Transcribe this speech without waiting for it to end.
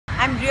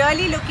I'm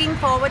really looking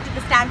forward to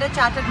the Standard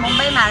Chartered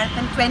Mumbai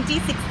Marathon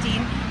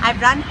 2016.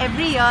 I've run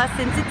every year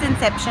since its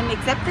inception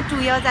except the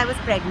 2 years I was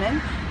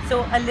pregnant.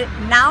 So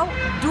now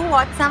do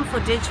watch some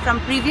footage from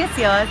previous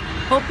years.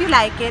 Hope you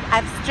like it.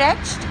 I've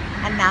stretched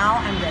and now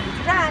I'm ready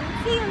to run.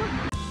 See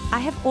you. I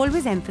have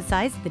always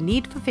emphasized the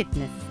need for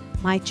fitness.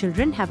 My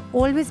children have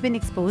always been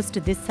exposed to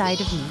this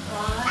side of me.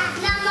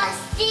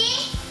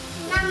 Namaste.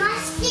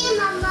 Namaste,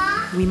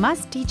 Mama. We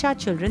must teach our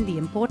children the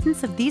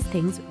importance of these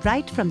things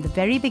right from the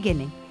very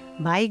beginning,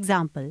 by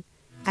example.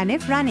 And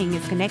if running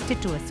is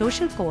connected to a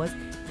social cause,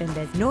 then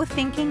there's no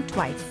thinking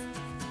twice.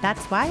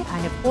 That's why I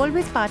have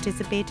always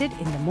participated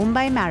in the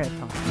Mumbai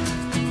Marathon.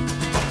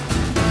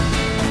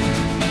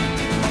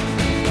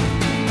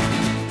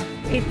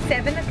 It's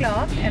 7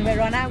 o'clock and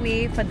we're on our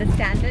way for the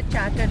Standard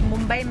Chartered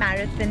Mumbai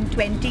Marathon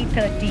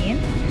 2013.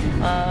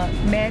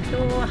 मैं तो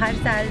हर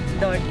साल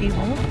दौड़ती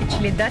हूँ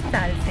पिछले 10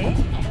 साल से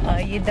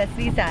ये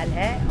 10वीं साल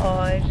है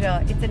और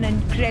it's an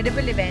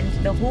incredible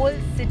event. The whole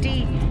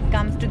city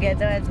comes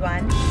together as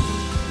one.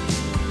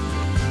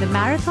 The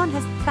marathon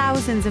has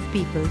thousands of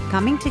people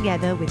coming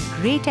together with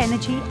great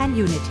energy and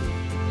unity.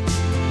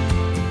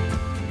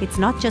 It's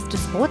not just a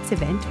sports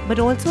event, but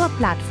also a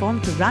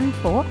platform to run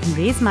for and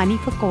raise money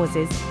for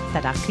causes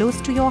that are close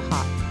to your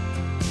heart.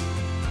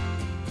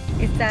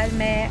 इस साल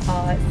मैं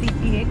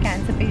CPAA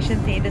cancer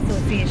patients add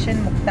association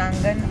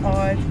Muktangan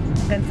और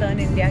concern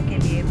India के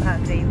लिए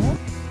भाग रही हूँ.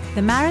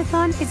 The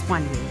marathon is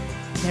one way.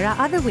 There are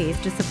other ways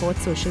to support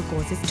social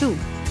causes too.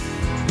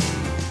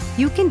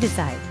 You can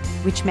decide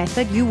which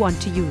method you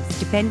want to use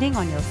depending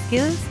on your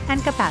skills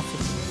and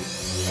capacity.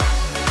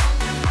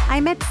 I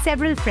met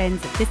several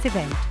friends at this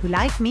event who,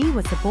 like me,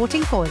 were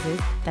supporting causes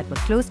that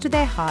were close to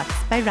their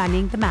hearts by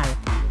running the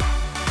marathon.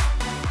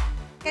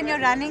 And you're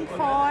running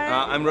for?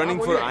 I'm running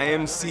for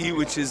IMC,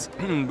 which is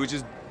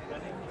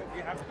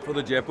for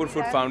the Jaipur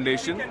Foot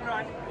Foundation,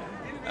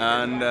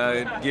 and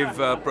give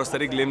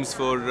prosthetic limbs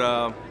for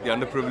the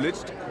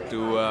underprivileged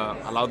to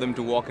allow them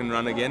to walk and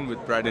run again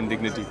with pride and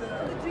dignity.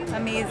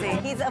 Amazing.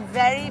 He's a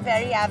very,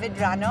 very avid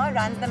runner,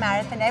 runs the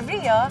marathon every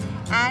year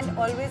and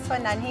always for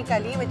Nanhi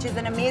Kali, which is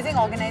an amazing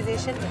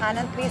organization.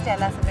 Anand, please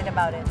tell us a bit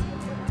about it.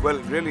 Well,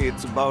 really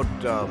it's about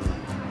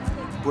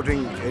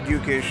putting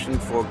education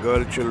for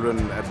girl children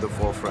at the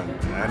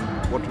forefront,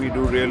 and what we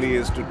do really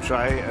is to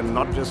try and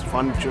not just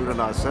fund children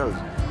ourselves,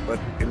 but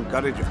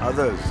encourage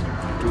others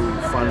to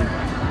fund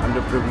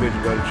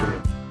underprivileged girl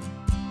children.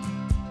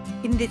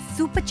 In this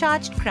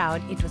supercharged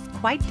crowd, it was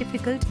quite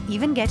difficult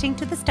even getting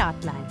to the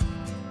start line.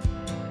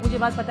 मुझे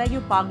बात पता है कि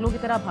वो पागलों की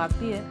तरह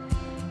भागती है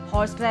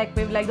हॉर्स ट्रैक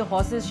पे, like the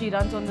horses she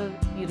runs on the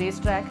race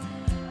track,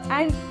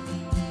 and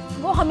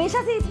वो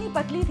हमेशा से इतनी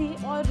पतली थी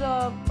और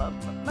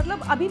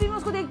मतलब अभी भी मैं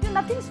उसको देखती हूँ,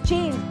 nothing's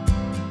changed.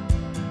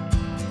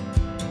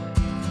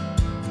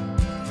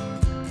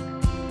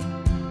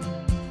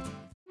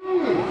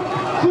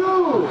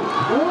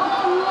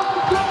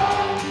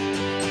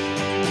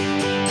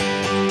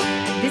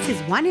 This is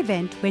one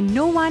event where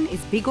no one is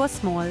big or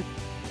small,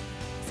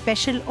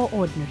 special or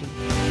ordinary.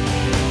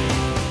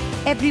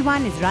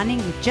 Everyone is running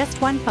with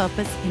just one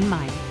purpose in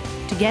mind,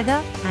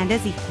 together and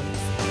as equals.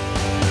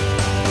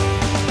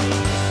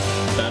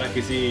 Tara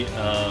किसी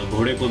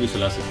घोड़े को भी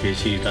सुला सकती है.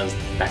 She runs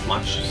that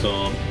much.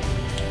 So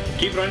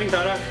keep running,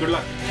 Tara. Good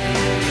luck.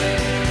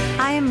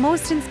 I am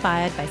most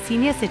inspired by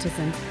senior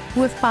citizens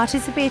who have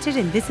participated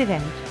in this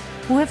event,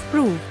 who have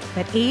proved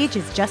that age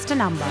is just a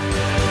number.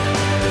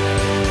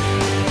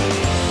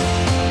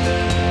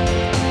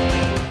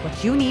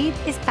 What you need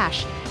is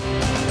passion.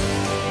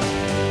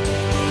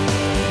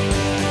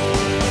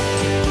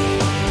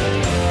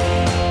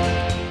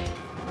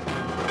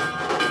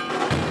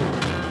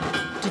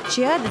 To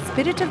cheer the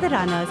spirit of the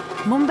runners,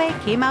 Mumbai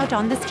came out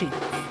on the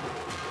streets.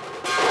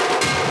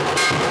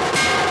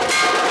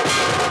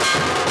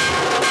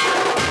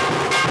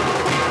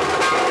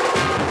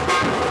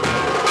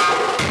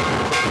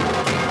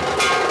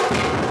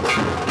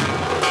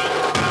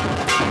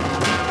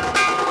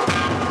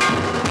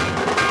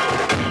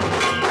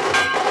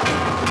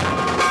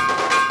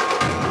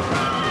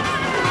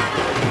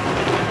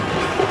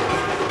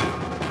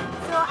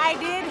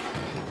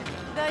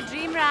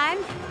 Dream run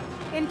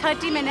in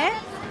 30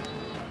 minutes,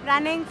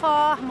 running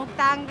for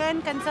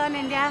Muktangan, Concern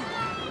India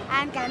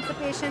and Cancer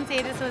Patients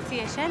Aid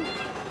Association.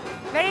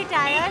 Very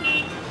tired.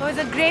 It was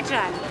a great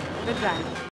run. Good run.